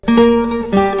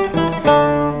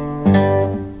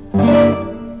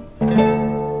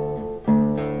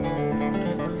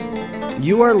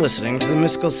You are listening to the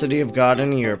Mystical City of God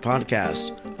in a Year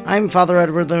podcast. I'm Father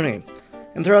Edward Looney,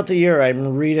 and throughout the year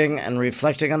I'm reading and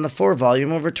reflecting on the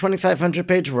 4-volume, over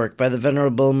 2,500-page work by the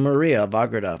Venerable Maria of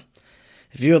Agreda.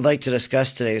 If you would like to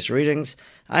discuss today's readings,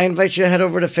 I invite you to head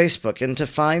over to Facebook and to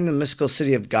find the Mystical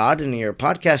City of God in a Year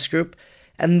podcast group,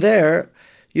 and there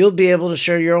you'll be able to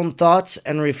share your own thoughts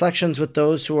and reflections with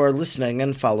those who are listening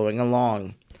and following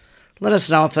along. Let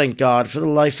us now thank God for the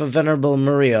life of Venerable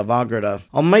Maria of Agreda.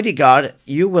 Almighty God,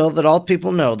 you will that all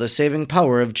people know the saving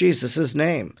power of Jesus'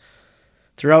 name.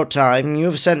 Throughout time, you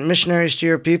have sent missionaries to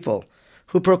your people,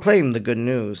 who proclaim the good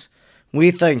news. We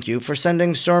thank you for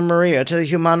sending Sor Maria to the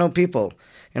Humano people,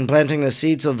 and planting the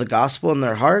seeds of the gospel in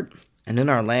their heart and in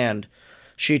our land.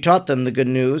 She taught them the good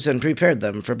news and prepared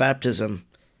them for baptism.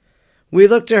 We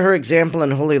look to her example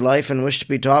and holy life and wish to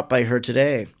be taught by her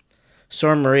today.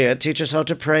 Sor Maria, teach us how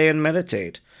to pray and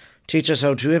meditate. Teach us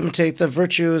how to imitate the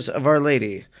virtues of Our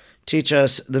Lady. Teach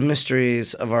us the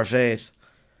mysteries of our faith.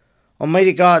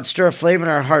 Almighty God, stir aflame in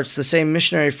our hearts the same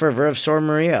missionary fervor of Sor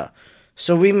Maria,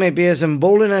 so we may be as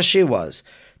emboldened as she was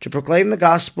to proclaim the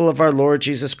gospel of our Lord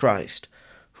Jesus Christ,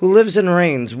 who lives and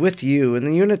reigns with you in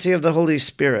the unity of the Holy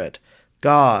Spirit,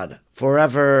 God,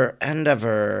 forever and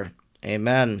ever.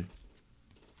 Amen.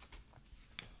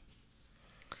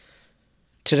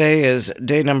 Today is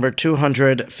day number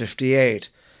 258.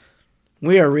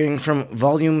 We are reading from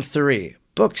Volume 3,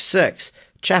 Book 6,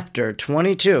 Chapter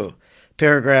 22,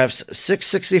 paragraphs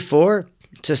 664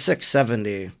 to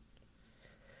 670.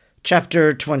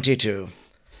 Chapter 22.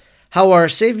 How our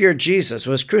Savior Jesus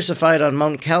was crucified on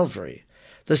Mount Calvary,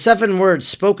 the 7 words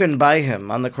spoken by him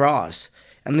on the cross,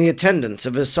 and the attendance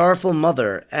of his sorrowful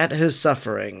mother at his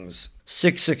sufferings.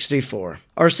 664.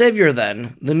 Our Savior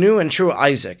then, the new and true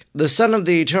Isaac, the Son of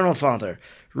the Eternal Father,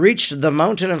 reached the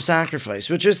mountain of sacrifice,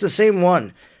 which is the same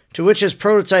one to which his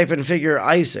prototype and figure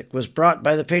Isaac was brought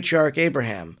by the patriarch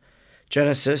Abraham.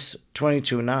 Genesis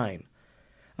 22:9.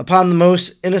 Upon the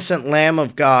most innocent Lamb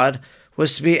of God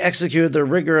was to be executed the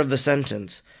rigor of the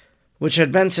sentence, which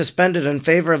had been suspended in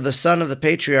favor of the son of the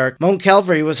patriarch. Mount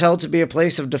Calvary was held to be a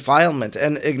place of defilement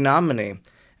and ignominy,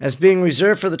 as being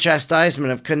reserved for the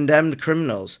chastisement of condemned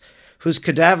criminals, whose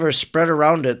cadavers spread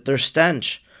around it their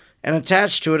stench, and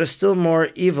attached to it a still more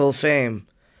evil fame.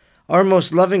 Our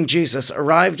most loving Jesus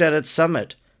arrived at its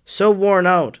summit, so worn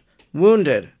out,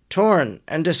 wounded, torn,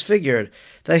 and disfigured,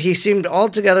 that he seemed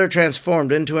altogether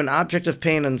transformed into an object of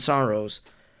pain and sorrows.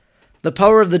 The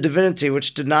power of the divinity,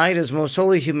 which denied his most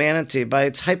holy humanity by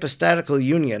its hypostatical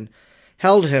union,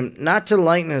 held him not to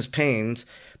lighten his pains,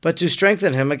 but to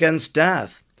strengthen him against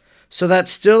death, so that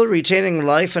still retaining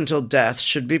life until death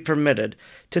should be permitted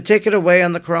to take it away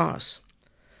on the cross.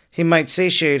 He might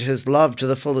satiate his love to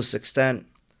the fullest extent.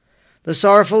 The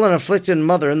sorrowful and afflicted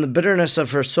mother, in the bitterness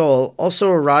of her soul,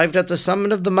 also arrived at the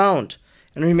summit of the mount,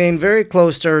 and remained very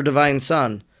close to her divine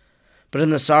Son. But in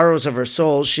the sorrows of her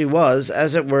soul she was,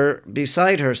 as it were,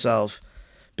 beside herself,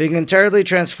 being entirely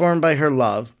transformed by her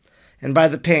love, and by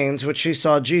the pains which she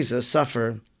saw Jesus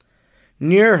suffer.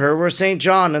 Near her were St.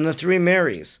 John and the 3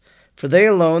 Marys, for they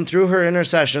alone, through her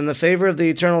intercession, the favor of the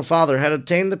Eternal Father, had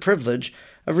obtained the privilege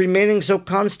of remaining so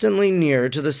constantly near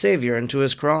to the Savior and to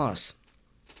his cross.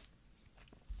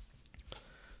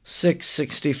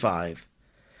 665.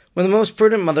 When the most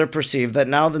prudent mother perceived that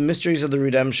now the mysteries of the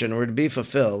redemption were to be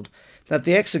fulfilled, that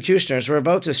the executioners were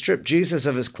about to strip Jesus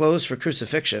of his clothes for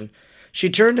crucifixion, she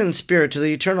turned in spirit to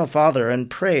the Eternal Father and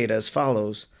prayed as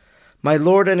follows: My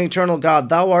Lord and eternal God,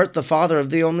 thou art the Father of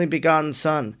the only begotten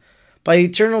Son. By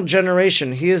eternal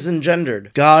generation he is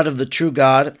engendered, God of the true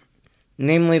God,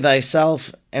 namely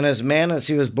thyself, and as man as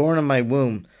he was born in my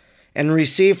womb, and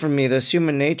received from me this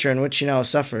human nature in which he now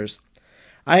suffers.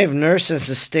 I have nursed and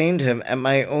sustained him at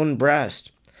my own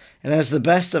breast, and as the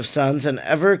best of sons and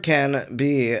ever can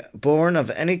be born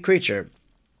of any creature,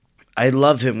 I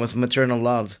love him with maternal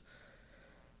love.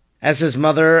 As his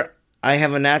mother, I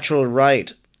have a natural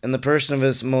right in the person of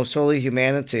his most holy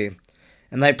humanity,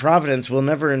 and thy providence will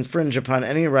never infringe upon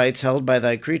any rights held by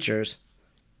thy creatures.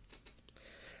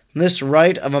 This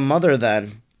right of a mother,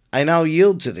 then, I now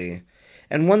yield to thee,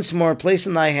 and once more place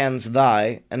in thy hands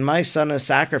thy and my Son as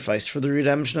sacrifice for the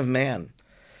redemption of man.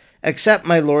 Accept,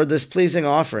 my Lord, this pleasing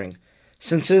offering,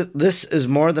 since this is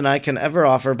more than I can ever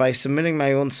offer by submitting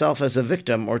my own self as a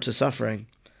victim or to suffering.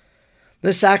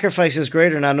 This sacrifice is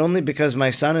greater not only because my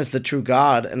Son is the true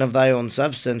God and of thy own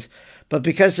substance, but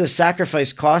because this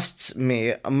sacrifice costs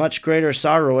me a much greater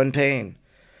sorrow and pain.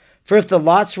 For if the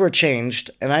lots were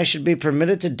changed, and I should be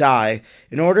permitted to die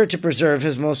in order to preserve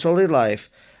his most holy life,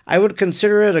 I would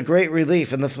consider it a great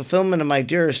relief and the fulfillment of my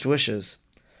dearest wishes.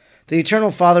 The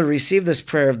Eternal Father received this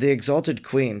prayer of the exalted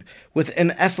Queen with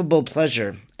ineffable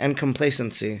pleasure and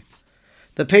complacency.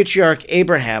 The patriarch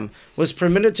Abraham was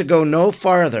permitted to go no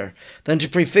farther than to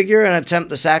prefigure and attempt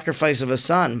the sacrifice of a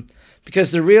son,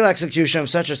 because the real execution of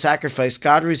such a sacrifice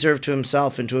God reserved to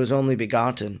himself and to his only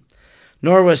begotten.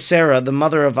 Nor was Sarah, the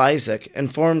mother of Isaac,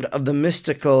 informed of the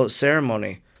mystical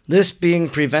ceremony, this being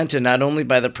prevented not only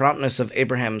by the promptness of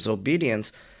Abraham's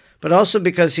obedience, but also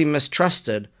because he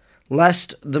mistrusted,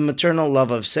 lest the maternal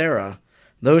love of Sarah,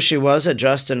 though she was a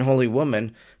just and holy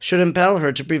woman, should impel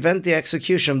her to prevent the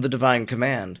execution of the divine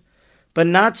command. But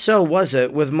not so was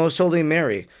it with Most Holy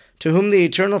Mary, to whom the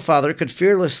Eternal Father could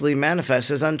fearlessly manifest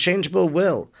his unchangeable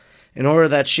will, in order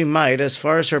that she might, as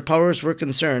far as her powers were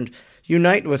concerned,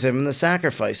 unite with him in the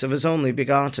sacrifice of his only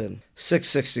begotten.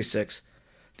 666.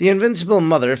 The Invincible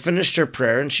Mother finished her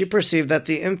prayer, and she perceived that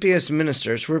the impious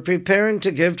ministers were preparing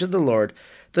to give to the Lord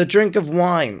the drink of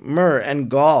wine, myrrh, and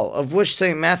gall, of which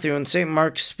St. Matthew and St.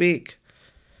 Mark speak.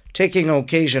 Taking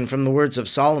occasion from the words of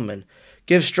Solomon,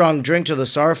 "Give strong drink to the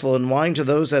sorrowful and wine to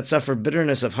those that suffer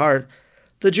bitterness of heart,"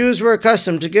 the Jews were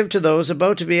accustomed to give to those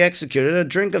about to be executed a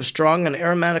drink of strong and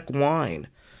aromatic wine,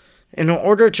 in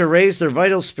order to raise their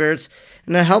vital spirits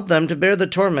and to help them to bear the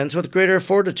torments with greater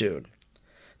fortitude.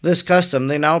 This custom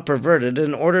they now perverted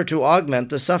in order to augment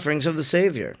the sufferings of the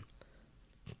Savior.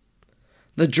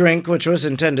 The drink, which was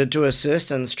intended to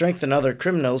assist and strengthen other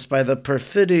criminals by the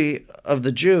perfidy of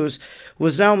the Jews,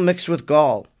 was now mixed with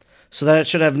gall, so that it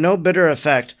should have no bitter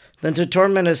effect than to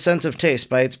torment his sense of taste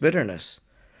by its bitterness.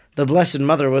 The Blessed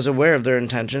Mother was aware of their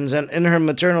intentions, and in her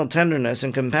maternal tenderness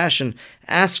and compassion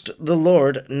asked the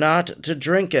Lord not to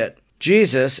drink it.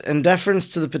 Jesus, in deference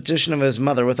to the petition of his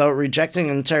mother, without rejecting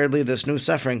entirely this new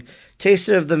suffering,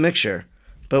 tasted of the mixture,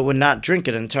 but would not drink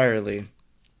it entirely.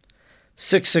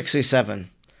 667.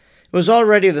 It was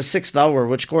already the 6th hour,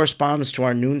 which corresponds to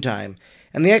our noontime,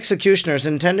 and the executioners,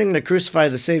 intending to crucify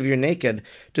the Savior naked,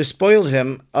 despoiled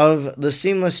him of the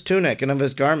seamless tunic and of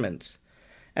his garments.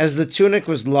 As the tunic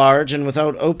was large and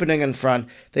without opening in front,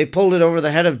 they pulled it over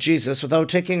the head of Jesus without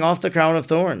taking off the crown of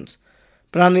thorns.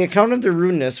 But on the account of the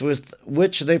rudeness with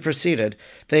which they proceeded,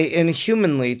 they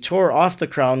inhumanly tore off the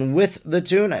crown with the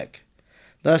tunic.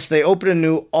 Thus they opened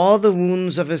anew all the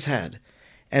wounds of his head,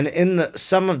 and in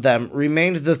some of them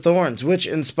remained the thorns, which,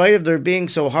 in spite of their being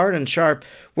so hard and sharp,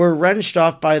 were wrenched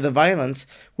off by the violence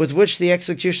with which the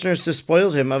executioners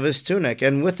despoiled him of his tunic,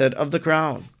 and with it of the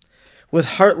crown. With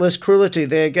heartless cruelty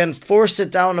they again forced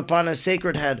it down upon his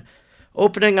sacred head,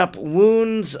 opening up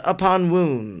wounds upon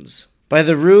wounds. By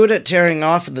the rude tearing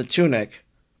off of the tunic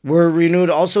were renewed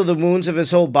also the wounds of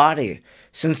his whole body,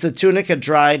 since the tunic had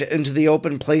dried into the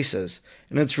open places,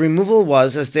 and its removal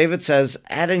was, as David says,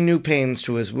 adding new pains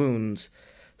to his wounds.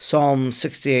 Psalm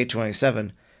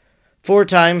 68:27. 4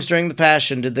 times during the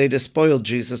Passion did they despoil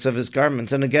Jesus of his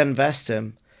garments and again vest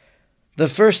him. The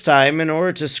first time in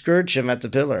order to scourge him at the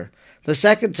pillar, the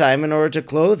second time in order to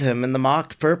clothe him in the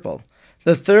mock purple,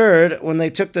 the third when they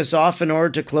took this off in order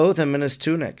to clothe him in his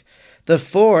tunic, the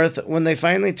fourth when they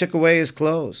finally took away his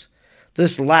clothes.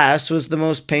 This last was the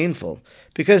most painful,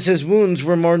 because his wounds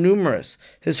were more numerous,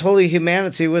 his holy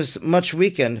humanity was much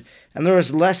weakened, and there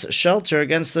was less shelter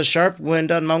against the sharp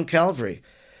wind on Mount Calvary.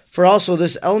 For also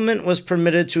this element was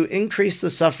permitted to increase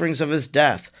the sufferings of his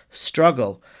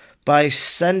struggle, by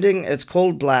sending its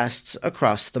cold blasts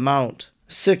across the mount.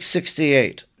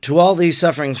 668. To all these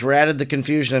sufferings were added the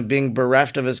confusion of being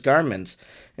bereft of his garments,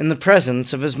 in the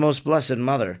presence of his most blessed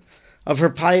mother, of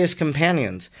her pious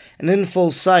companions, and in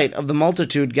full sight of the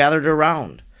multitude gathered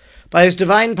around. By his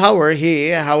divine power he,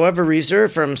 however,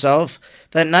 reserved for himself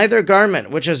that neither garment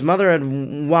which his mother had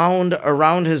wound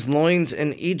around his loins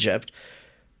in Egypt,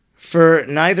 for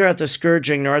neither at the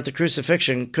scourging nor at the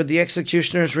crucifixion could the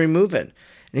executioners remove it,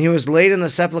 and he was laid in the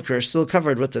sepulchre still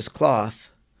covered with this cloth.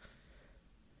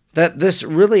 That this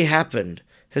really happened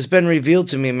has been revealed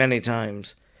to me many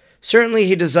times. Certainly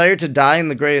he desired to die in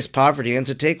the greatest poverty and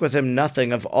to take with him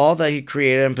nothing of all that he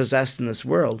created and possessed in this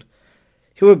world.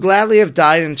 He would gladly have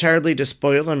died entirely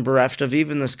despoiled and bereft of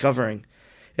even this covering,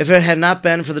 if it had not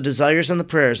been for the desires and the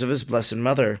prayers of his blessed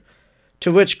mother,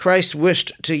 to which Christ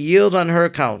wished to yield on her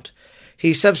account.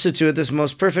 He substituted this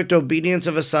most perfect obedience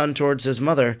of a son towards his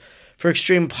mother for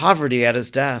extreme poverty at his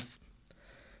death.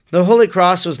 The Holy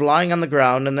Cross was lying on the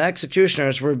ground, and the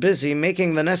executioners were busy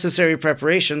making the necessary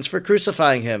preparations for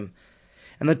crucifying him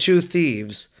and the 2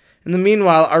 thieves. In the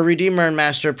meanwhile, our Redeemer and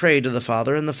Master prayed to the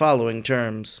Father in the following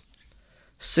terms.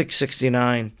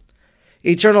 669.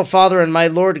 Eternal Father and my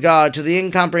Lord God, to the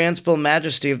incomprehensible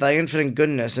majesty of thy infinite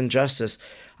goodness and justice,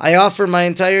 I offer my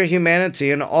entire humanity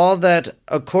and all that,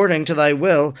 according to thy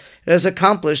will, it has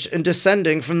accomplished in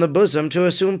descending from the bosom to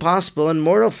assume possible in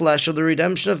mortal flesh of the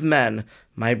redemption of men,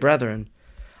 my brethren.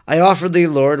 I offer thee,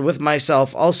 Lord, with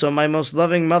myself also my most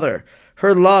loving mother,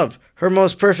 her love, her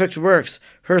most perfect works,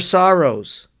 her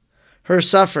sorrows, her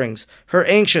sufferings, her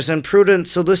anxious and prudent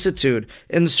solicitude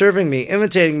in serving me,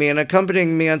 imitating me, and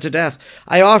accompanying me unto death.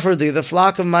 I offer thee the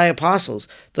flock of my apostles,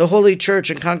 the holy church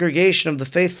and congregation of the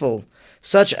faithful,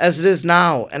 such as it is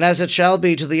now, and as it shall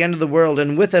be to the end of the world,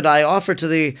 and with it I offer to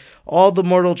thee all the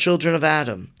mortal children of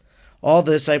Adam. All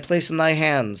this I place in thy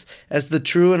hands, as the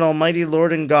true and almighty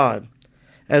Lord and God.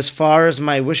 As far as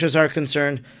my wishes are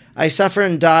concerned, I suffer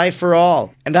and die for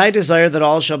all, and I desire that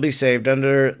all shall be saved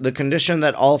under the condition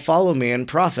that all follow me and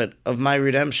profit of my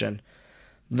redemption.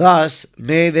 Thus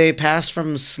may they pass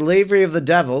from slavery of the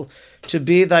devil to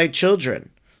be thy children,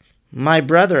 my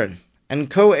brethren, and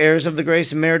co-heirs of the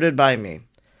grace merited by me.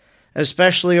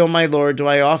 Especially, O my Lord, do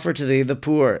I offer to thee the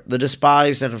poor, the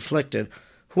despised and afflicted,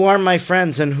 who are my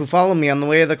friends and who follow me on the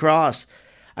way of the cross.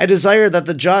 I desire that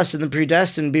the just and the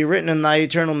predestined be written in thy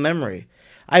eternal memory.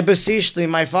 I beseech thee,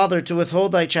 my Father, to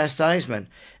withhold thy chastisement,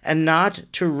 and not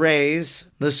to raise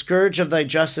the scourge of thy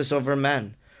justice over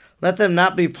men. Let them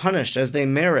not be punished as they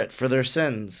merit for their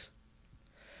sins.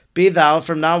 Be thou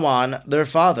from now on their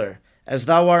Father, as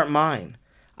thou art mine.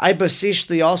 I beseech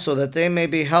thee also that they may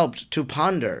be helped to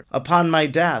ponder upon my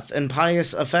death in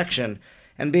pious affection,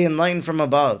 and be enlightened from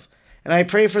above. And I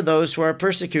pray for those who are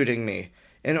persecuting me,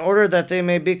 in order that they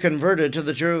may be converted to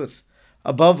the truth.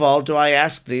 Above all do I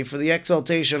ask thee for the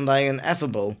exaltation of thy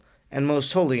ineffable and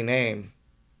most holy name.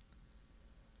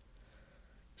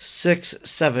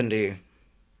 670.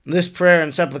 This prayer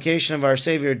and supplication of our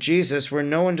Savior Jesus were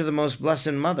known to the most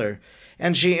blessed Mother,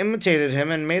 and she imitated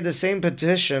him and made the same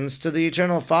petitions to the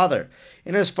Eternal Father,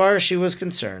 in as far as she was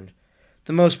concerned.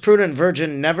 The most prudent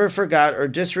Virgin never forgot or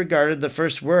disregarded the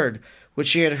first word which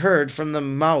she had heard from the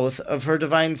mouth of her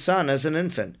divine Son as an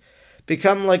infant.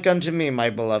 Become like unto me,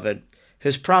 my beloved.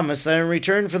 His promise that in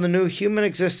return for the new human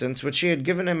existence which she had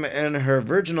given him in her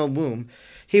virginal womb,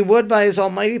 he would by his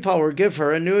almighty power give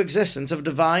her a new existence of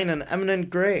divine and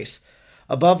eminent grace,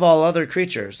 above all other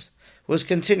creatures, was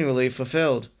continually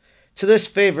fulfilled. To this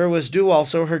favor was due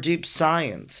also her deep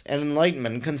science and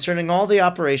enlightenment concerning all the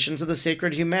operations of the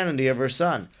sacred humanity of her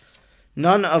Son,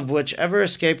 none of which ever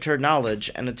escaped her knowledge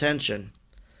and attention.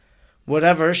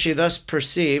 Whatever she thus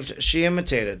perceived, she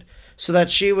imitated, so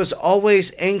that she was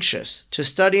always anxious to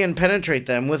study and penetrate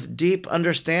them with deep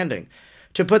understanding,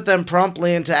 to put them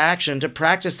promptly into action, to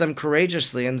practice them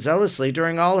courageously and zealously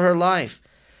during all her life.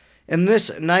 In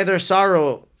this neither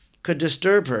sorrow could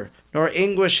disturb her, nor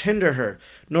anguish hinder her,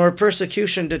 nor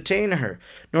persecution detain her,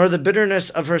 nor the bitterness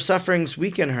of her sufferings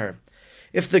weaken her.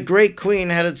 If the great queen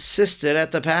had assisted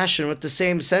at the Passion with the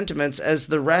same sentiments as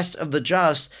the rest of the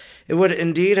just, it would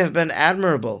indeed have been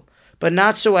admirable, but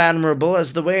not so admirable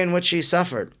as the way in which she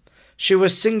suffered. She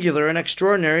was singular and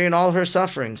extraordinary in all her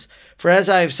sufferings, for as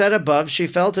I have said above, she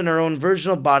felt in her own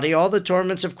virginal body all the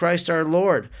torments of Christ our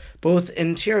Lord, both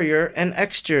interior and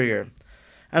exterior.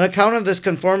 On account of this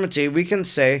conformity, we can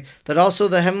say that also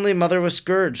the Heavenly Mother was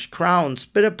scourged, crowned,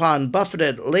 spit upon,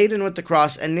 buffeted, laden with the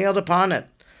cross, and nailed upon it,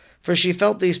 for she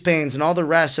felt these pains and all the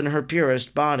rest in her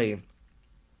purest body.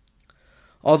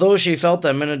 Although she felt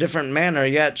them in a different manner,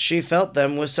 yet she felt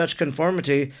them with such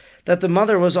conformity that the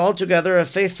Mother was altogether a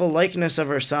faithful likeness of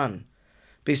her Son.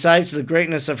 Besides the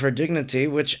greatness of her dignity,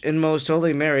 which in Most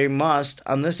Holy Mary must,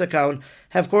 on this account,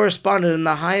 have corresponded in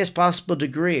the highest possible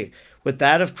degree with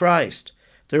that of Christ,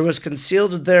 there was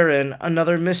concealed therein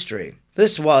another mystery.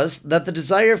 This was, that the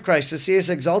desire of Christ to see his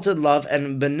exalted love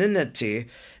and benignity,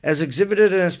 as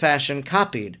exhibited in his passion,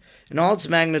 copied, in all its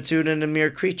magnitude in a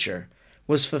mere creature,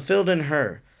 was fulfilled in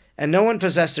her, and no one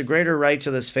possessed a greater right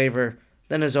to this favor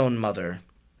than his own mother.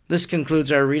 This concludes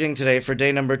our reading today for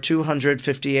day number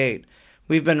 258.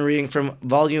 We've been reading from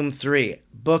Volume 3,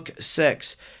 Book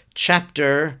 6,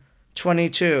 Chapter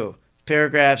 22,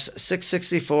 paragraphs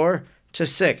 664 to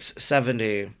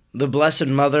 670. The Blessed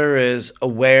Mother is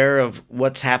aware of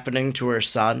what's happening to her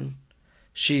Son.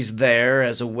 She's there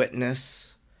as a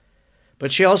witness.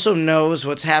 But she also knows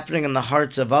what's happening in the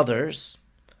hearts of others.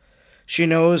 She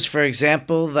knows, for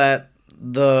example, that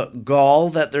the gall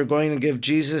that they're going to give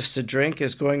Jesus to drink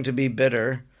is going to be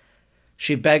bitter.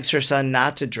 She begs her Son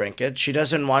not to drink it. She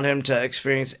doesn't want him to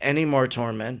experience any more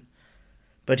torment,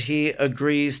 but he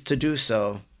agrees to do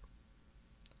so.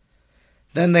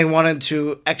 Then they wanted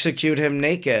to execute him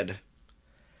naked.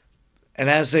 And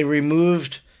as they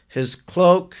removed his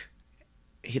cloak,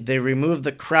 they removed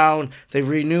the crown, they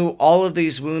renew all of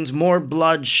these wounds, more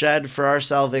blood shed for our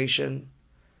salvation.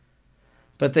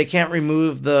 but they can't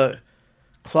remove the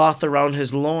cloth around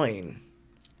his loin.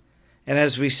 And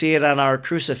as we see it on our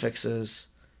crucifixes,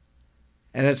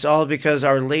 and it's all because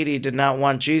Our Lady did not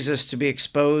want Jesus to be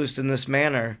exposed in this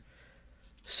manner,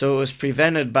 so it was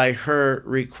prevented by her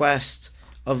request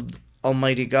of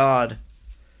Almighty God.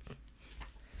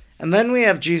 And then we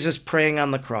have Jesus praying on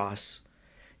the cross.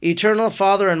 Eternal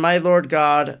Father and my Lord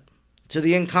God, to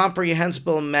the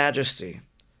incomprehensible majesty,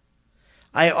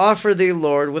 I offer thee,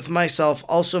 Lord, with myself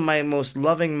also my most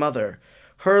loving mother,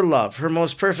 her love, her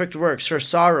most perfect works, her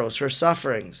sorrows, her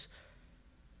sufferings.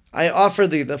 I offer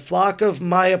thee the flock of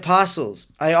my apostles.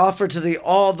 I offer to thee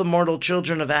all the mortal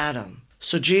children of Adam.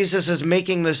 So Jesus is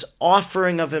making this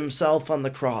offering of himself on the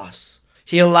cross.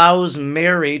 He allows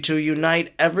Mary to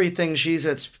unite everything she's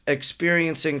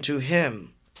experiencing to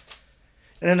him.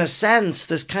 And in a sense,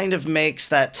 this kind of makes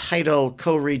that title,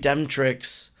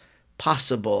 co-redemptrix,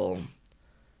 possible,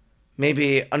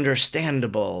 maybe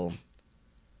understandable,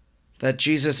 that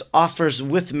Jesus offers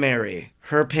with Mary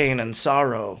her pain and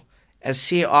sorrow as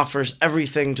he offers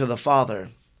everything to the Father.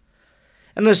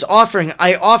 And this offering,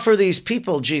 I offer these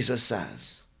people, Jesus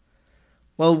says.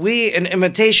 Well, we, in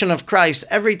imitation of Christ,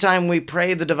 every time we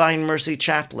pray the Divine Mercy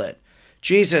Chaplet,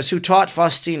 Jesus, who taught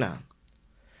Faustina,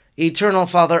 Eternal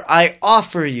Father, I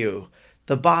offer you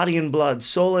the body and blood,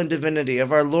 soul and divinity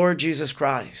of our Lord Jesus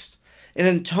Christ, an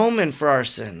atonement for our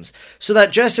sins, so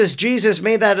that just as Jesus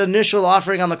made that initial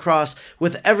offering on the cross,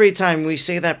 with every time we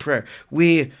say that prayer,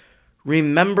 we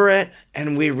remember it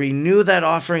and we renew that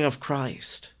offering of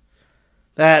Christ,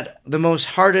 that the most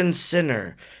hardened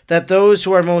sinner, that those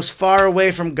who are most far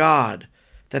away from God,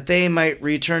 that they might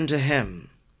return to him.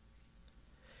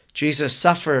 Jesus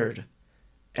suffered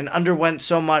and underwent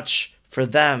so much for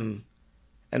them,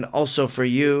 and also for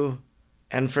you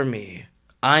and for me.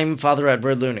 I'm Father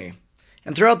Edward Looney,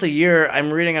 and throughout the year,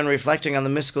 I'm reading and reflecting on the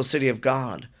mystical city of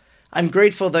God. I'm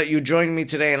grateful that you joined me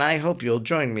today, and I hope you'll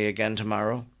join me again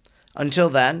tomorrow. Until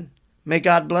then, may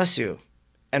God bless you,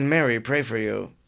 and Mary pray for you.